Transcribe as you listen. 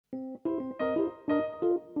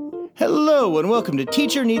Hello and welcome to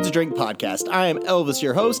Teacher Needs a Drink podcast. I am Elvis,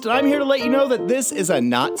 your host, and I'm here to let you know that this is a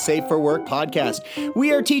not safe for work podcast.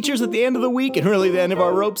 We are teachers at the end of the week and really the end of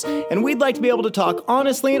our ropes, and we'd like to be able to talk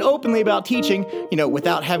honestly and openly about teaching,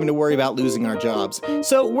 without having to worry about losing our jobs.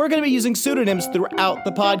 So we're going to be using pseudonyms throughout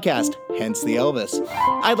the podcast, hence the Elvis.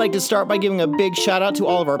 I'd like to start by giving a big shout out to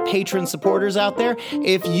all of our patron supporters out there.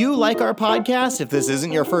 If you like our podcast, if this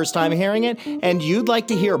isn't your first time hearing it, and you'd like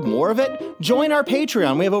to hear more of it, join our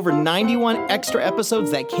Patreon. We have over 91 extra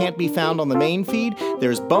episodes that can't be found on the main feed.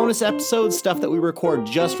 There's bonus episodes, stuff that we record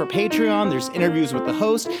just for Patreon. There's interviews with the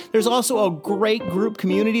host. There's also a great group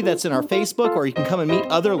community that's in our Facebook where you can come and meet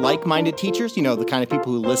other like-minded teachers, the kind of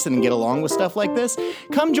people who listen and get along with stuff like this.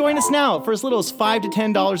 Come join us now for as little as $5 to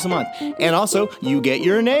 $10 a month. And also, you get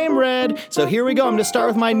your name read. So here we go. I'm going to start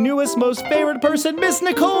with my newest, most favorite person, Miss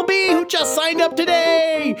Nicole B., who just signed up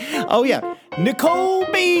today. Oh, yeah. Nicole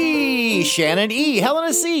B., Shannon E.,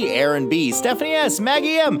 Helena C., Aaron B., Stephanie S.,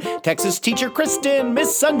 Maggie M., Texas teacher Kristen,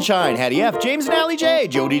 Miss Sunshine, Hattie F., James and Allie J.,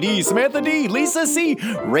 Jody D., Samantha D., Lisa C.,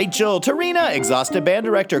 Rachel, Tarina, Exhausted Band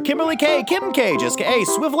Director, Kimberly K., Kim K., Jessica A.,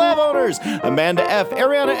 Swift Lab Owners, Amanda F.,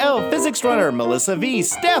 Ariana L., Physics Runner, Melissa V.,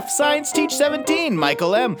 Steph, Science Teach 17,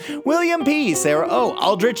 Michael M., William P., Sarah O.,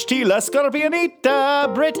 Aldrich T., La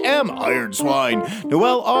Scorpionita, Britt M., Iron Swine,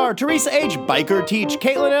 Noelle R., Teresa H., Biker Teach,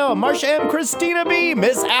 Caitlin L., Marsha M., Christina B.,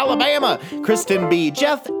 Miss Alabama, Kristen B.,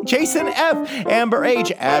 Jeff, Jason F., Amber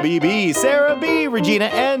H., Abby B., Sarah B., Regina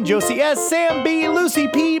N., Josie S., Sam B., Lucy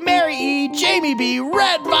P., Mary E., Jamie B.,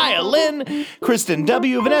 Red Violin, Kristen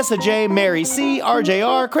W., Vanessa J., Mary C.,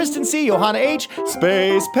 RJR, Kristen C., Johanna H.,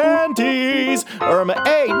 Space Panties, Irma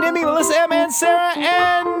A., Nimmy, Melissa M., and Sarah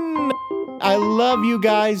N. I love you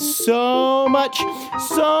guys so much.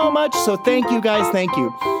 So thank you guys, thank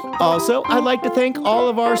you. Also, I'd like to thank all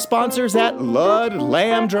of our sponsors at Lud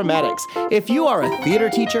Lamb Dramatics. If you are a theater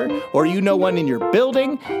teacher or you know one in your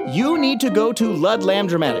building, you need to go to Lud Lamb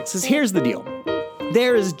Dramatics. 'Cause here's the deal.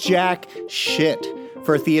 There is jack shit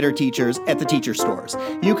for theater teachers at the teacher stores.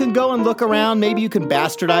 You can go and look around. Maybe you can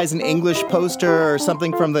bastardize an English poster or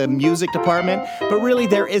something from the music department, but really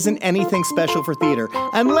there isn't anything special for theater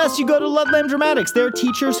unless you go to Ludlam Dramatics. They're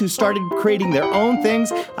teachers who started creating their own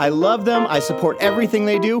things. I love them. I support everything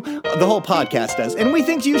they do. The whole podcast does, and we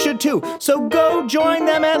think you should too. So go join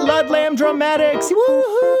them at Ludlam Dramatics.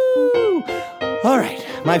 Woohoo! All right,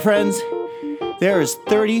 my friends, there is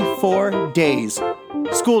 34 days,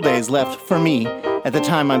 school days left for me at the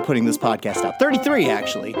time I'm putting this podcast out. 33,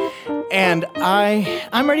 actually. And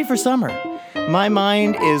I'm ready for summer. My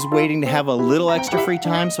mind is waiting to have a little extra free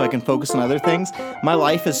time so I can focus on other things. My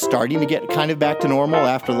life is starting to get kind of back to normal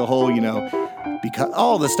after the whole, because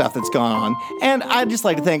all the stuff that's gone on. And I'd just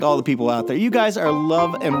like to thank all the people out there. You guys are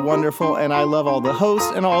love and wonderful, and I love all the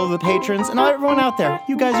hosts and all of the patrons and everyone out there.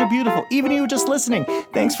 You guys are beautiful. Even you just listening.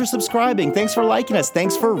 Thanks for subscribing. Thanks for liking us.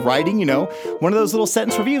 Thanks for writing, one of those little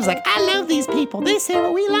sentence reviews like, I love these people. They say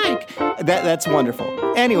what we like. That's wonderful.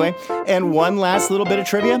 Anyway, and one last little bit of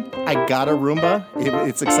trivia. I got a Roomba.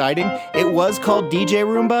 It's exciting. It was called DJ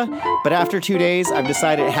Roomba, but after 2 days, I've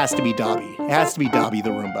decided it has to be Dobby. It has to be Dobby the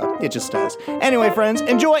Roomba. It just does. Anyway, friends,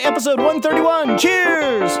 enjoy episode 131.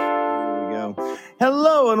 Cheers! Here we go.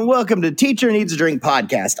 Hello and welcome to Teacher Needs a Drink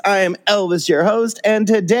podcast. I am Elvis, your host, and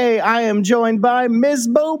today I am joined by Ms.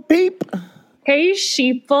 Bo Peep. Hey,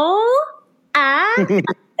 sheeple. I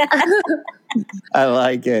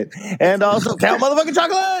like it. And also Count Motherfucking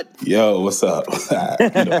Chocolate. Yo, what's up?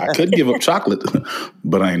 I could give up chocolate,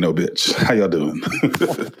 but I ain't no bitch. How y'all doing?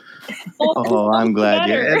 Oh, I'm glad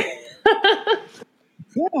you're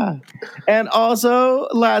Yeah. And also,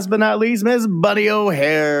 last but not least, Miss Bunny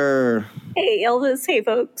O'Hare. Hey, Elvis. Hey,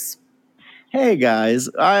 folks. Hey, guys.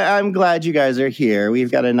 I'm glad you guys are here.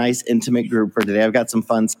 We've got a nice, intimate group for today. I've got some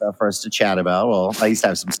fun stuff for us to chat about. Well, I used to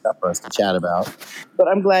have some stuff for us to chat about. But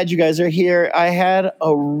I'm glad you guys are here. I had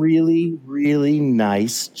a really, really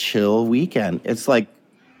nice, chill weekend. It's like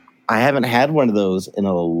I haven't had one of those in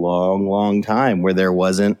a long, long time where there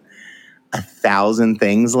wasn't 1,000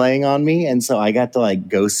 things laying on me. And so I got to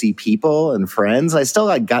go see people and friends. I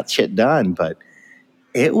still got shit done, but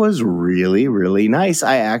it was really, really nice.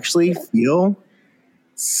 I actually feel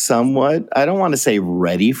somewhat, I don't want to say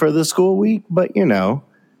ready for the school week, but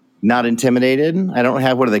not intimidated. I don't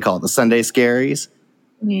have, what do they call it? The Sunday scaries.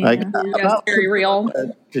 Yeah, that's very real.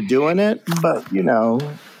 To doing it, but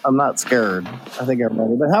I'm not scared. I think I'm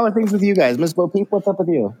ready. But how are things with you guys? Miss Bo Peep, what's up with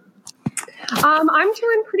you? I'm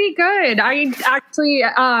doing pretty good. I actually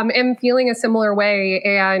am feeling a similar way.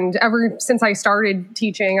 And ever since I started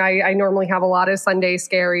teaching, I normally have a lot of Sunday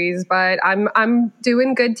scaries, but I'm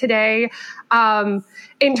doing good today.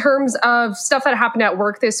 In terms of stuff that happened at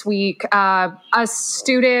work this week, a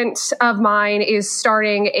student of mine is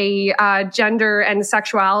starting a Gender and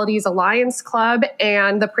Sexualities Alliance Club,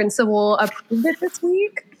 and the principal approved it this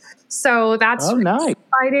week. So that's nice.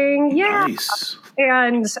 Exciting. Yeah. Nice.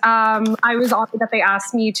 And I was honored that they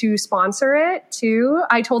asked me to sponsor it too.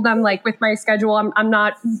 I told them, like, with my schedule, I'm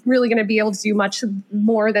not really going to be able to do much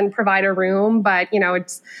more than provide a room, but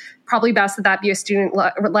it's probably best that be a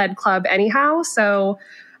student-led club anyhow. So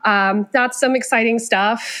that's some exciting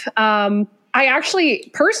stuff. I actually,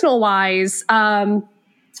 personal-wise,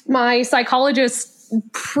 my psychologist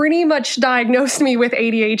pretty much diagnosed me with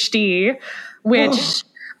ADHD, which...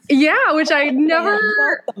 Yeah, which I never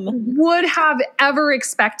would have ever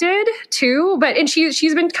expected to. And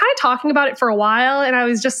she's been kind of talking about it for a while. And I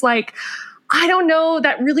was just like, I don't know,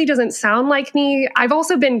 that really doesn't sound like me. I've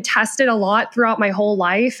also been tested a lot throughout my whole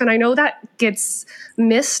life. And I know that gets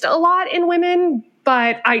missed a lot in women,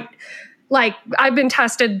 but I've been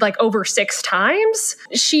tested like over 6 times.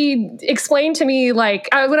 She explained to me, like,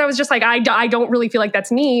 when I was just like, I don't really feel like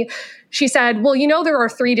that's me. She said, well, there are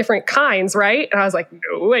 3 different kinds, right? And I was like,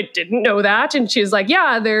 no, I didn't know that. And she was like,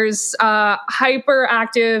 yeah, there's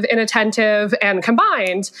hyperactive, inattentive, and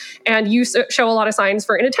combined. And you show a lot of signs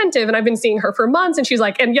for inattentive. And I've been seeing her for months. And she's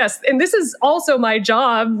like, and yes, and this is also my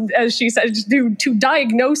job, as she said, to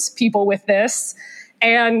diagnose people with this.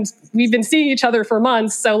 And we've been seeing each other for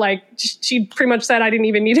months. So like, she pretty much said I didn't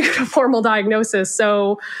even need to get a formal diagnosis.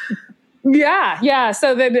 So yeah.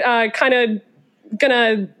 So then kind of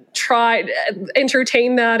gonna try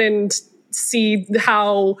entertain that and see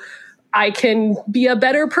how I can be a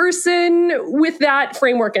better person with that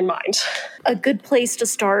framework in mind. A good place to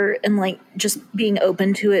start, and like just being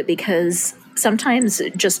open to it, because sometimes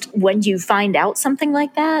just when you find out something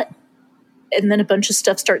like that, and then a bunch of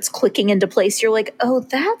stuff starts clicking into place, you're like, oh,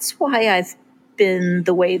 that's why I've been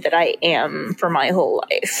the way that I am for my whole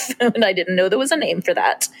life. And I didn't know there was a name for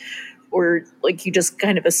that. Or like you just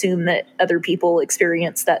kind of assume that other people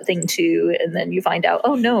experience that thing too. And then you find out,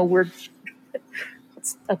 oh no,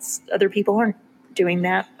 that's other people aren't doing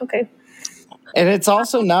that. Okay. And it's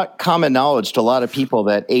also not common knowledge to a lot of people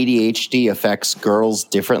that ADHD affects girls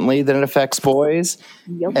differently than it affects boys.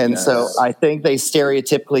 Yep. And so I think they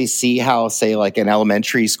stereotypically see how, say, like an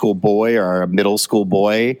elementary school boy or a middle school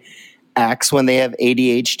boy acts when they have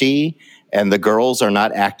ADHD, and the girls are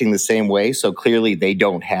not acting the same way. So clearly they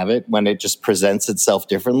don't have it when it just presents itself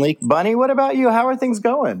differently. Bunny, what about you? How are things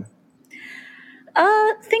going?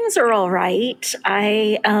 Things are all right.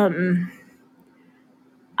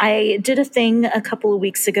 I did a thing a couple of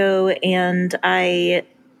weeks ago, and I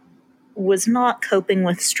was not coping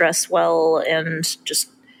with stress well, and just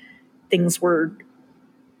things were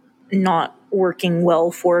not working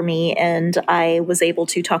well for me. And I was able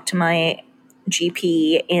to talk to my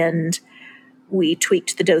GP, and we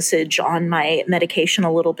tweaked the dosage on my medication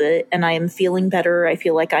a little bit, and I am feeling better. I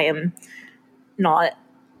feel like I am not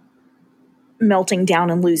melting down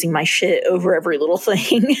and losing my shit over every little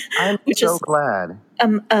thing. I'm which so is glad.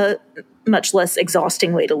 A much less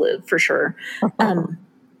exhausting way to live, for sure. And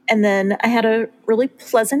then I had a really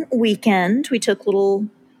pleasant weekend. We took little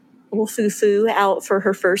Fufu out for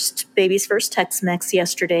her baby's first Tex-Mex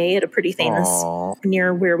yesterday at a pretty famous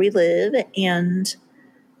near where we live, and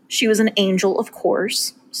she was an angel, of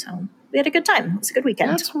course. So we had a good time. It was a good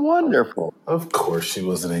weekend. That's wonderful. Of course she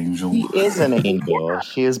was an angel. She is an angel. Yeah.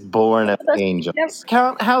 She is born an angel.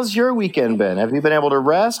 Count, how's your weekend been? Have you been able to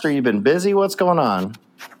rest, or you been busy? What's going on?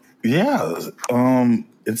 Yeah,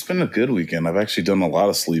 it's been a good weekend. I've actually done a lot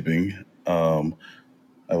of sleeping. I've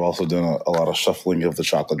also done a lot of shuffling of the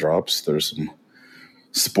chocolate drops. There's some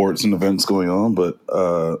sports and events going on, but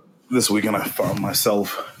this weekend I found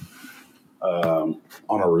myself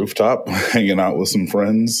on a rooftop hanging out with some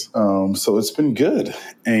friends. So it's been good.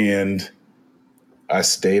 And I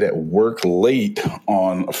stayed at work late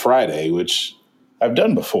on a Friday, which I've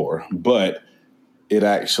done before, but it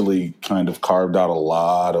actually kind of carved out a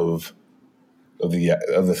lot of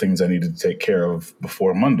the things I needed to take care of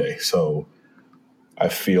before Monday. So I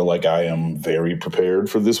feel like I am very prepared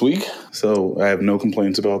for this week. So I have no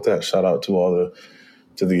complaints about that. Shout out to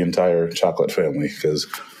the entire chocolate family, because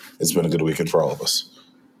it's been a good weekend for all of us.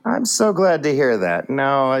 I'm so glad to hear that.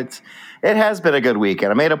 No, it has been a good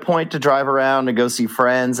weekend. I made a point to drive around and go see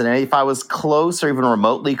friends, and if I was close or even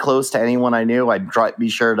remotely close to anyone I knew, I'd be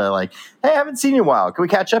sure to like, hey, I haven't seen you in a while. Can we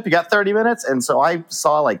catch up? You got 30 minutes? And so I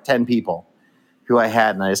saw like 10 people. who I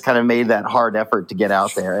had, and I just kind of made that hard effort to get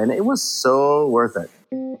out there, and it was so worth it.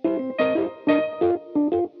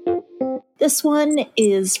 This one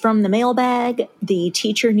is from the mailbag, the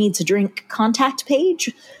Teacher Needs a Drink contact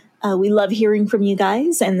page. We love hearing from you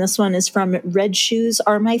guys, and this one is from Red Shoes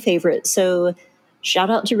Are My Favorite, so shout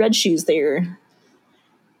out to Red Shoes there.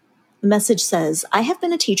 The message says, I have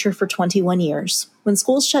been a teacher for 21 years. When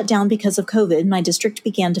schools shut down because of COVID, my district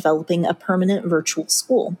began developing a permanent virtual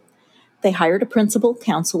school. They hired a principal,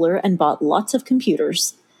 counselor, and bought lots of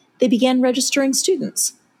computers. They began registering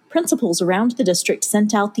students. Principals around the district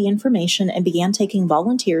sent out the information and began taking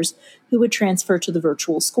volunteers who would transfer to the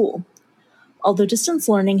virtual school. Although distance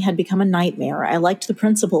learning had become a nightmare, I liked the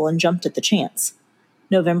principal and jumped at the chance.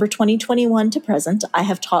 November 2021 to present, I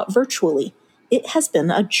have taught virtually. It has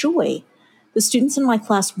been a joy. The students in my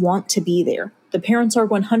class want to be there. The parents are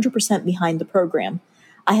 100% behind the program.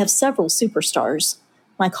 I have several superstars.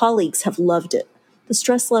 My colleagues have loved it. The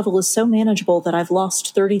stress level is so manageable that I've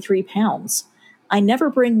lost 33 pounds. I never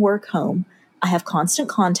bring work home. I have constant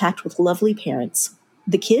contact with lovely parents.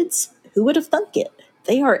 The kids? Who would have thunk it?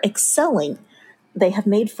 They are excelling. They have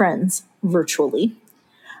made friends virtually.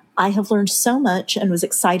 I have learned so much and was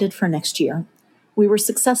excited for next year. We were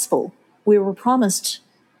successful. We were promised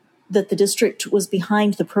that the district was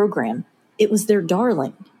behind the program. It was their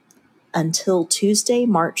darling. Until Tuesday,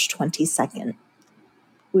 March 22nd.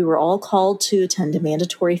 We were all called to attend a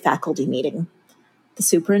mandatory faculty meeting. The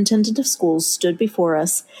superintendent of schools stood before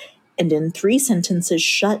us and in 3 sentences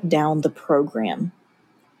shut down the program.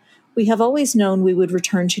 We have always known we would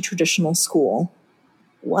return to traditional school.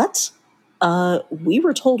 What? We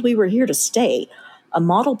were told we were here to stay. A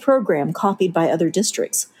model program copied by other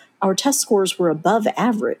districts. Our test scores were above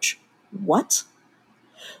average. What?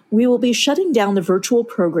 We will be shutting down the virtual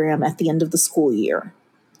program at the end of the school year.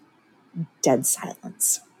 Dead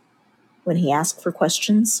silence. When he asked for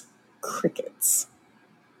questions, crickets.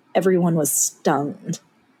 Everyone was stunned.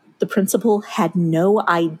 The principal had no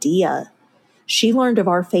idea. She learned of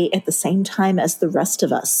our fate at the same time as the rest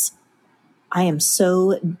of us. I am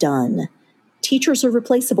so done. Teachers are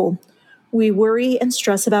replaceable. We worry and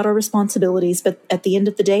stress about our responsibilities, but at the end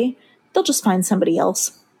of the day, they'll just find somebody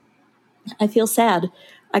else. I feel sad.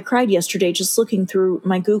 I cried yesterday just looking through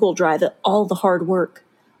my Google Drive at all the hard work.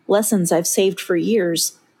 Lessons I've saved for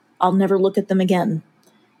years. I'll never look at them again.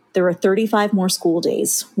 There are 35 more school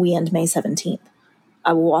days. We end May 17th.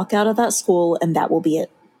 I will walk out of that school and that will be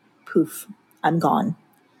it. Poof, I'm gone.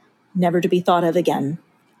 Never to be thought of again.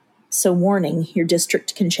 So warning, your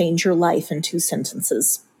district can change your life in 2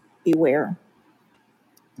 sentences. Beware.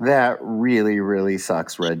 That really, really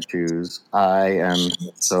sucks, Red Shoes. I am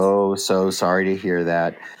so sorry to hear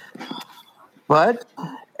that. But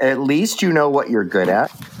at least you know what you're good at,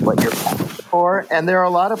 what you're passionate for, and there are a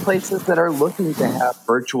lot of places that are looking to have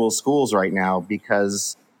virtual schools right now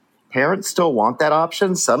because parents still want that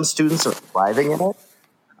option. Some students are thriving in it.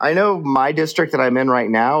 I know my district that I'm in right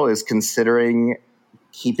now is considering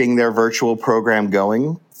keeping their virtual program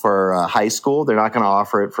going for high school. They're not going to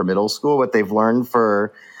offer it for middle school. What they've learned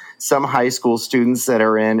for some high school students that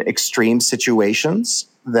are in extreme situations,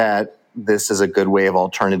 that this is a good way of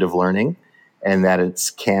alternative learning and that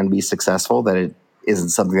it can be successful, that it isn't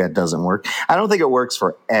something that doesn't work. I don't think it works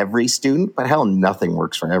for every student, but hell, nothing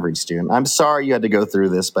works for every student. I'm sorry you had to go through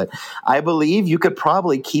this, but I believe you could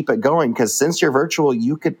probably keep it going because since you're virtual,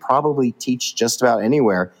 you could probably teach just about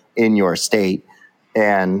anywhere in your state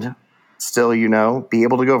and still, be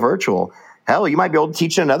able to go virtual. Hell, you might be able to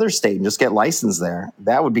teach in another state and just get licensed there.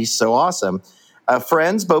 That would be so awesome.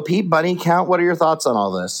 Friends, Bo Peep, Bunny Count, what are your thoughts on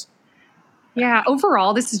all this? Yeah,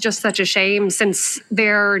 overall, this is just such a shame since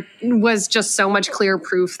there was just so much clear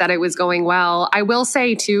proof that it was going well. I will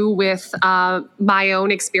say, too, with my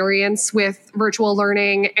own experience with virtual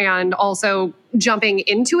learning and also jumping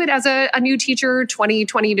into it as a new teacher,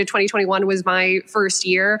 2020 to 2021 was my first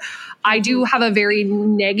year. I do have a very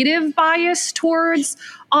negative bias towards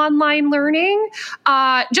online learning,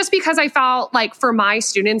 just because I felt like for my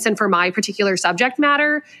students and for my particular subject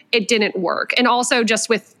matter, it didn't work. And also just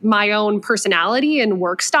with my own personality and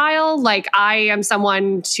work style, like I am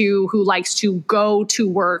someone who likes to go to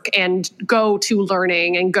work and go to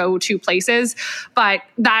learning and go to places. But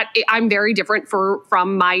that I'm very different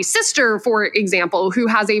from my sister, for example, who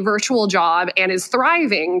has a virtual job and is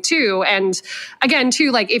thriving too. And again,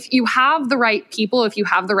 too, like if you have the right people, if you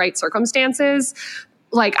have the right circumstances,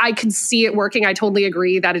 like I could see it working. I totally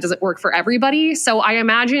agree that it doesn't work for everybody. So I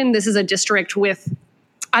imagine this is a district with,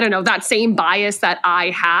 I don't know, that same bias that I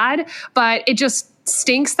had, but it just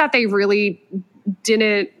stinks that they really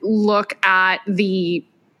didn't look at the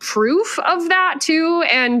proof of that too.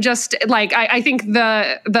 And just like, I think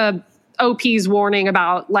the OP's warning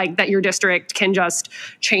about like that your district can just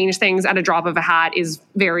change things at a drop of a hat is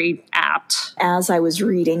very apt. As I was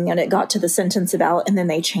reading and it got to the sentence about, and then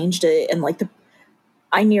they changed it, and like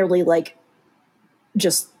I nearly like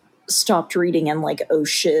just stopped reading and like, oh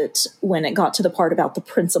shit, when it got to the part about the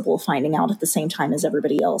principal finding out at the same time as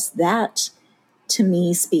everybody else. That to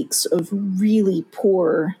me speaks of really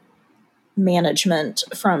poor management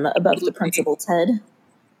from above the principal's head,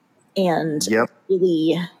 and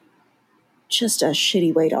really just a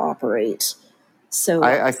shitty way to operate. So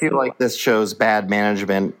I feel like this shows bad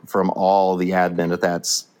management from all the admin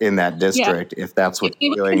that's in that district, if that's what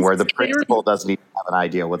they're doing, where the principal doesn't even have an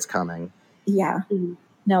idea what's coming. Yeah.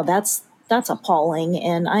 No, that's appalling,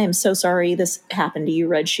 and I am so sorry this happened to you,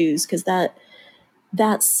 Red Shoes, because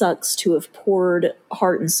that sucks to have poured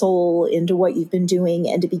heart and soul into what you've been doing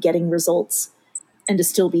and to be getting results and to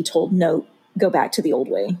still be told, no, go back to the old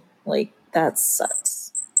way. Like, that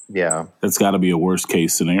sucks. Yeah. That's got to be a worst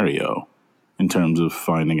case scenario in terms of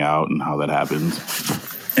finding out and how that happens.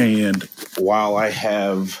 And while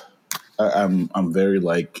I'm very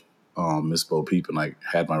like Miss Bo Peep, and I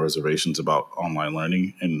had my reservations about online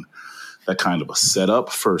learning and that kind of a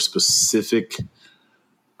setup for specific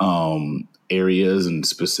areas and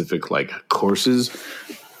specific like courses,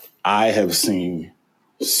 I have seen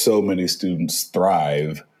so many students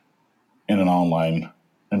thrive in an online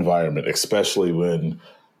environment, especially when,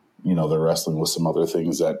 you know, they're wrestling with some other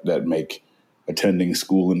things that make attending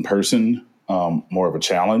school in person more of a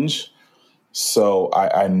challenge. So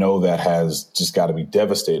I know that has just got to be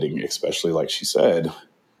devastating, especially like she said,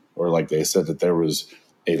 or like they said, that there was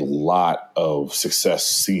a lot of success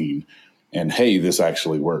seen and, hey, this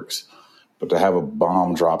actually works. But to have a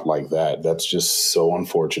bomb drop like that, that's just so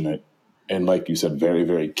unfortunate. And like you said, very,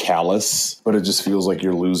 very callous. But it just feels like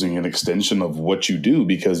you're losing an extension of what you do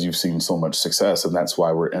because you've seen so much success. And that's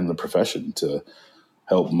why we're in the profession, to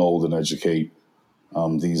help mold and educate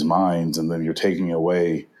these minds. And then you're taking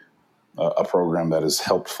away a program that has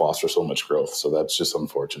helped foster so much growth. So that's just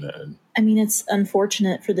unfortunate. I mean, it's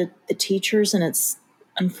unfortunate for the teachers, and it's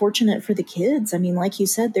unfortunate for the kids. I mean, like you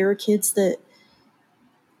said, there are kids that,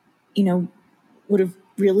 you know, would have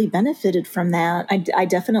really benefited from that. I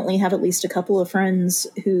definitely have at least a couple of friends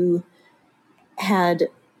who had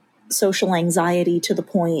social anxiety to the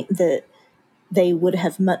point that they would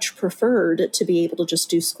have much preferred to be able to just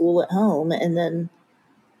do school at home and then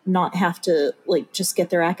not have to like just get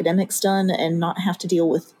their academics done and not have to deal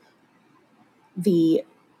with the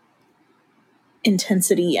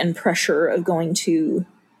intensity and pressure of going to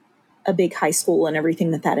a big high school and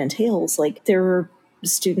everything that entails. Like, there are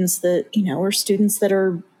students that, you know, are students that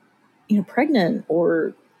are, you know, pregnant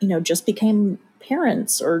or, you know, just became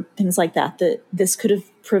parents or things like that, that this could have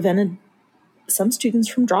prevented some students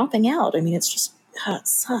from dropping out. I mean, it's just, it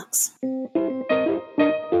sucks.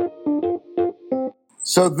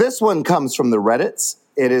 So this one comes from the Reddits.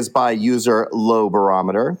 It is by user Low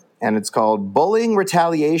Barometer, and it's called Bullying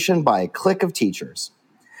Retaliation by a Clique of Teachers.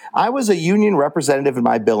 I was a union representative in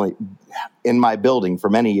my building for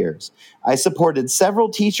many years. I supported several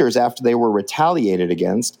teachers after they were retaliated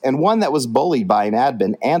against, and one that was bullied by an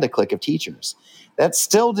admin and a clique of teachers. That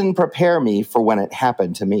still didn't prepare me for when it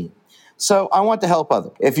happened to me. So I want to help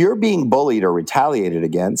others. If you're being bullied or retaliated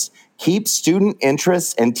against, keep student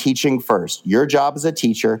interests and teaching first. Your job as a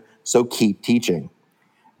teacher, so keep teaching.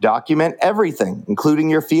 Document everything, including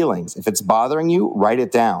your feelings. If it's bothering you, write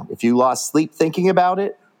it down. If you lost sleep thinking about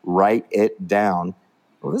it, write it down.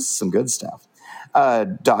 Well, this is some good stuff.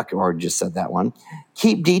 Or just said that one.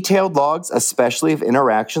 Keep detailed logs, especially of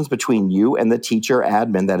interactions between you and the teacher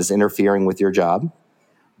admin that is interfering with your job.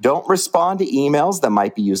 Don't respond to emails that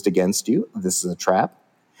might be used against you. This is a trap.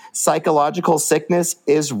 Psychological sickness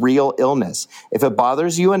is real illness. If it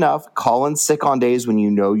bothers you enough, call in sick on days when you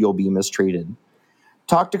know you'll be mistreated.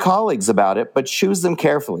 Talk to colleagues about it, but choose them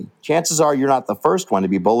carefully. Chances are you're not the first one to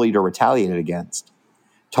be bullied or retaliated against.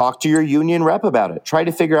 Talk to your union rep about it. Try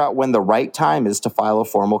to figure out when the right time is to file a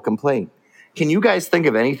formal complaint. Can you guys think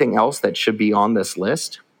of anything else that should be on this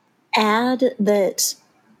list? Add that,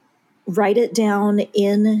 write it down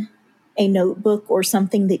in a notebook or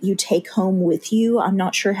something that you take home with you. I'm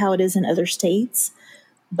not sure how it is in other states,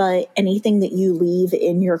 but anything that you leave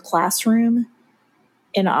in your classroom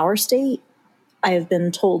in our state, I have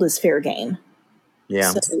been told is fair game.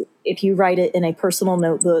 Yeah. So if you write it in a personal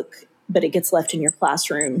notebook, but it gets left in your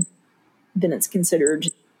classroom, then it's considered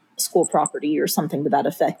school property or something to that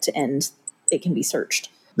effect, and it can be searched.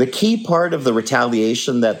 The key part of the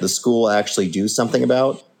retaliation that the school actually do something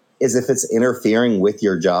about is if it's interfering with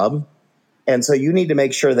your job. And so you need to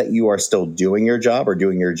make sure that you are still doing your job or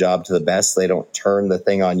doing your job to the best. They don't turn the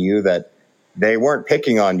thing on you that they weren't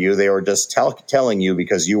picking on you. They were just telling you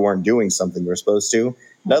because you weren't doing something you were supposed to.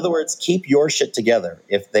 In other words, keep your shit together.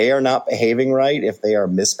 If they are not behaving right, if they are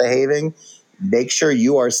misbehaving, make sure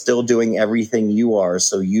you are still doing everything you are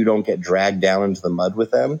so you don't get dragged down into the mud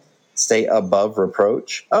with them. Stay above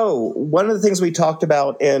reproach. Oh, one of the things we talked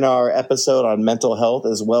about in our episode on mental health,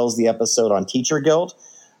 as well as the episode on teacher guilt,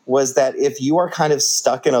 was that if you are kind of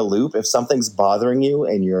stuck in a loop, if something's bothering you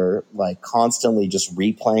and you're like constantly just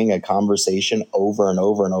replaying a conversation over and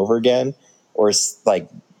over and over again, or like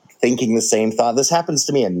thinking the same thought. This happens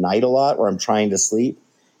to me at night a lot where I'm trying to sleep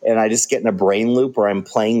and I just get in a brain loop where I'm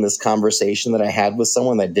playing this conversation that I had with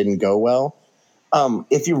someone that didn't go well.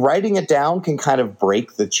 If you're writing it down can kind of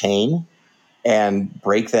break the chain and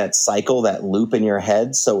break that cycle, that loop in your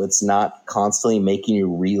head, so it's not constantly making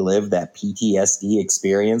you relive that PTSD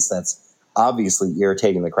experience that's obviously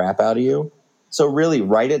irritating the crap out of you. So really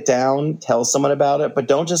write it down, tell someone about it, but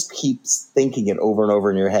don't just keep thinking it over and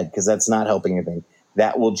over in your head because that's not helping anything.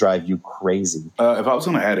 That will drive you crazy. If I was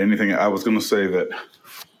going to add anything, I was going to say that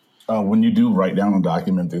when you do write down and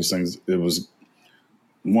document these things, it was,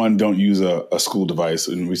 one, don't use a school device,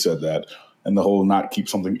 and we said that, and the whole not keep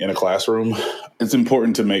something in a classroom. It's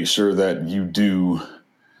important to make sure that you do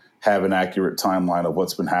have an accurate timeline of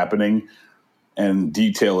what's been happening and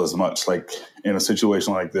detail as much. Like in a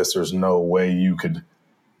situation like this, there's no way you could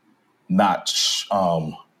not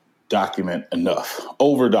document enough.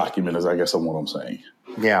 Over document is, I guess, what I'm saying.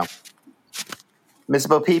 Yeah. Ms.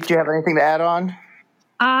 Bo Peep, do you have anything to add on?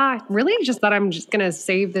 Really just that I'm just going to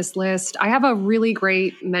save this list. I have a really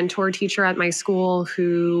great mentor teacher at my school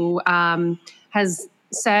who has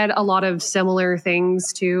said a lot of similar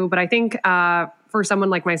things too, but I think for someone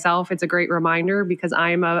like myself, it's a great reminder because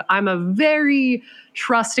I'm a very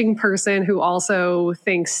trusting person who also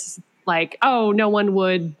thinks like, oh, no one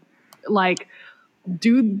would like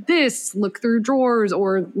do this, look through drawers,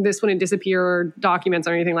 or this wouldn't disappear, or documents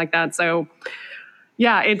or anything like that. So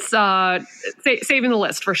yeah, it's saving the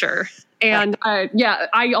list for sure. And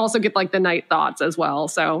I also get like the night thoughts as well.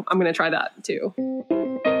 So I'm going to try that too.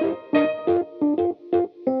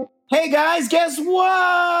 Hey guys, guess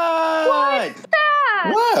what? What's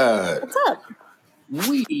that? What? What's up?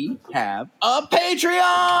 We have a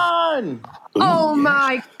Patreon. Oh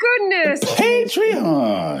my goodness.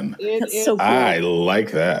 Patreon. That's so cool. I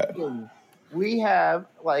like that. We have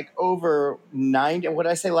like over 90, what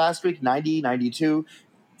did I say last week? 90, 92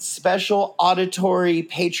 special auditory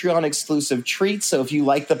Patreon exclusive treats. So if you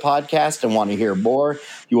like the podcast and want to hear more,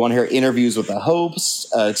 you want to hear interviews with the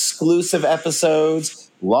hosts, exclusive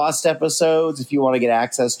episodes, lost episodes, if you want to get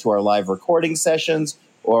access to our live recording sessions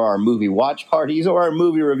or our movie watch parties or our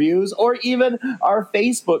movie reviews or even our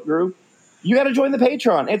Facebook group, you got to join the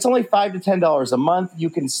Patreon. It's only $5 to $10 a month. You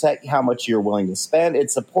can set how much you're willing to spend. It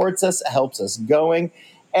supports us, helps us going,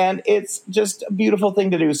 and it's just a beautiful thing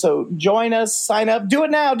to do. So join us, sign up, do it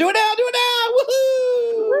now, do it now, do it now.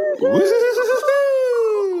 Woohoo!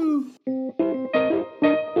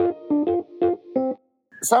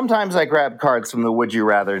 Sometimes I grab cards from the Would You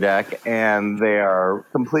Rather deck, and they are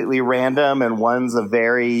completely random, and one's a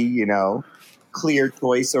very, clear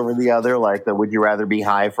choice over the other, like the Would You Rather be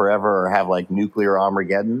high forever or have like nuclear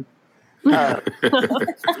Armageddon?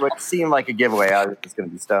 It would seem like a giveaway. I was just going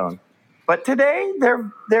to be stoned. But today,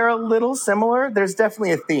 they're a little similar. There's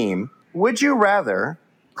definitely a theme. Would you rather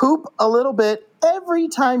poop a little bit every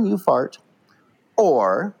time you fart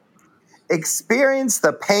or experience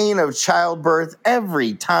the pain of childbirth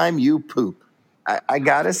every time you poop? I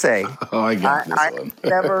got to say, I got this one. I've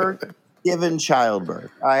never given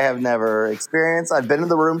childbirth. I have never experienced. I've been in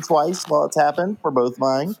the room twice while it's happened for both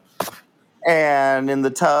mine, and in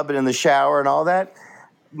the tub and in the shower and all that.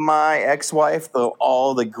 My ex-wife, though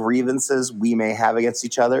all the grievances we may have against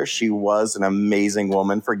each other, she was an amazing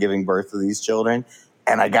woman for giving birth to these children.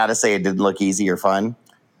 And I got to say, it didn't look easy or fun.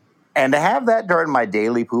 And to have that during my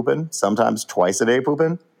daily pooping, sometimes twice a day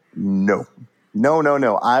pooping, no.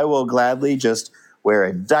 I will gladly just wear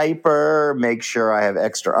a diaper, make sure I have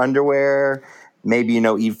extra underwear, maybe,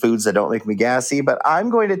 eat foods that don't make me gassy. But I'm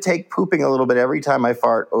going to take pooping a little bit every time I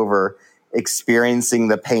fart over experiencing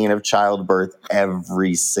the pain of childbirth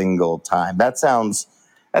every single time. That sounds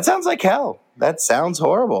like hell. That sounds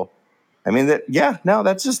horrible. I mean, that's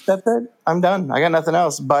it. I'm done. I got nothing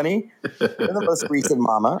else. Bunny, you're the most recent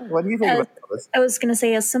mama. What do you think about this? I was going to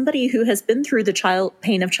say, as somebody who has been through the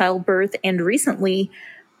pain of childbirth and recently,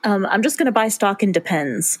 I'm just going to buy stock in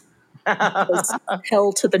Depends.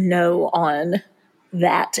 Hell to the no on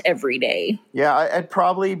that every day. Yeah, I'd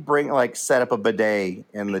probably set up a bidet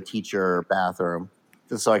in the teacher bathroom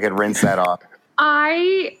just so I could rinse that off.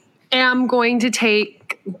 I am going to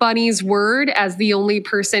take Bunny's word as the only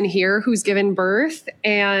person here who's given birth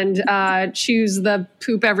and choose the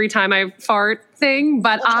poop every time I fart thing.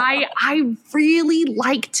 But I really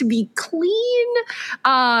like to be clean.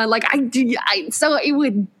 So it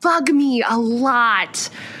would bug me a lot.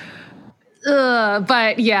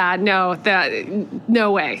 But yeah,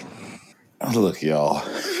 no way. Look, y'all.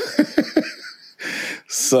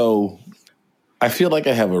 So I feel like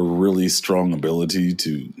I have a really strong ability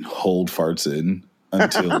to hold farts in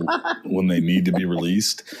until when they need to be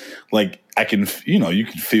released. Like I can, you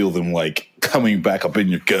can feel them like coming back up in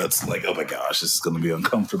your guts. Like, oh my gosh, this is going to be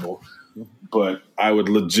uncomfortable. But I would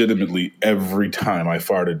legitimately, every time I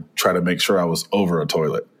farted, try to make sure I was over a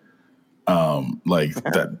toilet.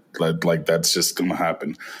 That's just going to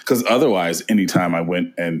happen. Because otherwise, anytime I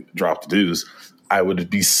went and dropped the deuce, I would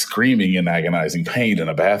be screaming in agonizing pain in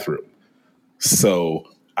a bathroom. So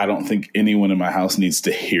I don't think anyone in my house needs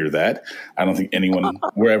to hear that. I don't think anyone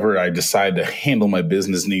wherever I decide to handle my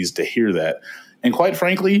business needs to hear that. And quite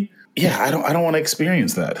frankly, yeah, I don't want to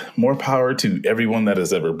experience that. More power to everyone that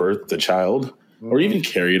has ever birthed a child or even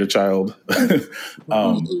carried a child.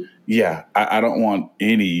 Yeah, I don't want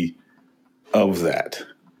any of that.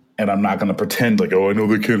 And I'm not going to pretend like, oh, I know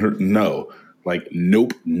they can't hurt. No. Like,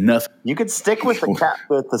 nope, nothing. You could stick with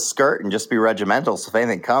the skirt and just be regimental. So if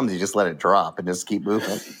anything comes, you just let it drop and just keep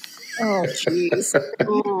moving. Oh, jeez.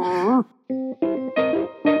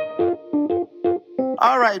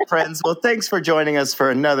 All right, friends. Well, thanks for joining us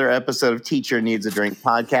for another episode of Teacher Needs a Drink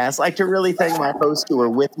podcast. I'd like to really thank my hosts who are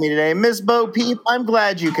with me today. Ms. Bo Peep, I'm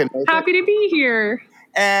glad you can make Happy to be here.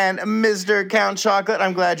 And Mr. Count Chocolate,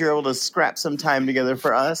 I'm glad you're able to scrap some time together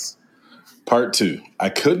for us. Part 2. I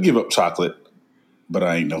could give up chocolate, but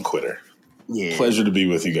I ain't no quitter. Yeah. Pleasure to be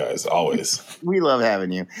with you guys, always. We love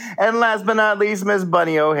having you. And last but not least, Miss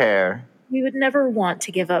Bunny O'Hare. We would never want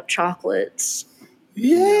to give up chocolates.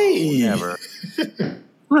 Yay! No, never.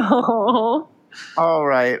 Oh. All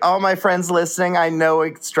right. All my friends listening, I know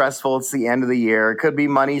it's stressful. It's the end of the year. It could be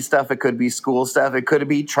money stuff. It could be school stuff. It could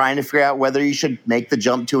be trying to figure out whether you should make the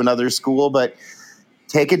jump to another school. But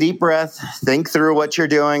take a deep breath, think through what you're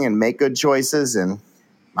doing, and make good choices. And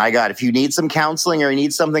my God, if you need some counseling or you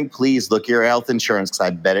need something, please look at your health insurance because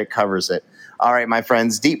I bet it covers it. All right, my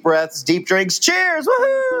friends, deep breaths, deep drinks. Cheers.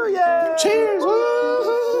 Woohoo. Yay. Cheers.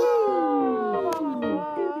 Woo-hoo.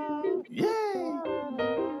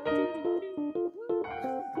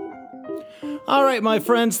 All right, my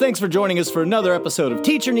friends, thanks for joining us for another episode of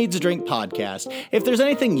Teacher Needs a Drink podcast. If there's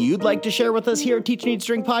anything you'd like to share with us here at Teacher Needs a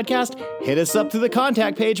Drink podcast, hit us up through the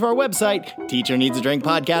contact page of our website,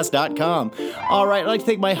 teacherneedsadrinkpodcast.com. All right, I'd like to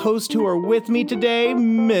thank my hosts who are with me today,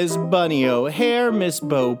 Ms. Bunny O'Hare, Miss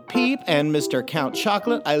Bo Peep, and Mr. Count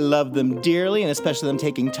Chocolate. I love them dearly, and especially them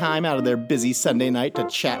taking time out of their busy Sunday night to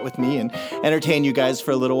chat with me and entertain you guys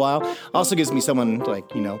for a little while. Also gives me someone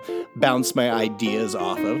to, bounce my ideas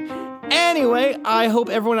off of. Anyway, I hope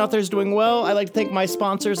everyone out there is doing well. I'd like to thank my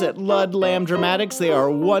sponsors at Ludlam Dramatics. They are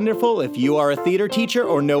wonderful. If you are a theater teacher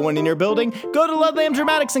or no one in your building, go to Ludlam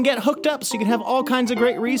Dramatics and get hooked up so you can have all kinds of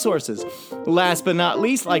great resources. Last but not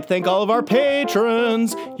least, I'd like to thank all of our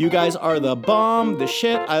patrons. You guys are the bomb, the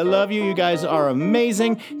shit. I love you. You guys are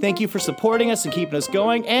amazing. Thank you for supporting us and keeping us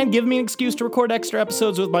going and giving me an excuse to record extra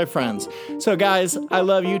episodes with my friends. So guys, I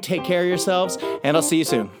love you. Take care of yourselves, and I'll see you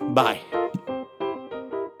soon. Bye.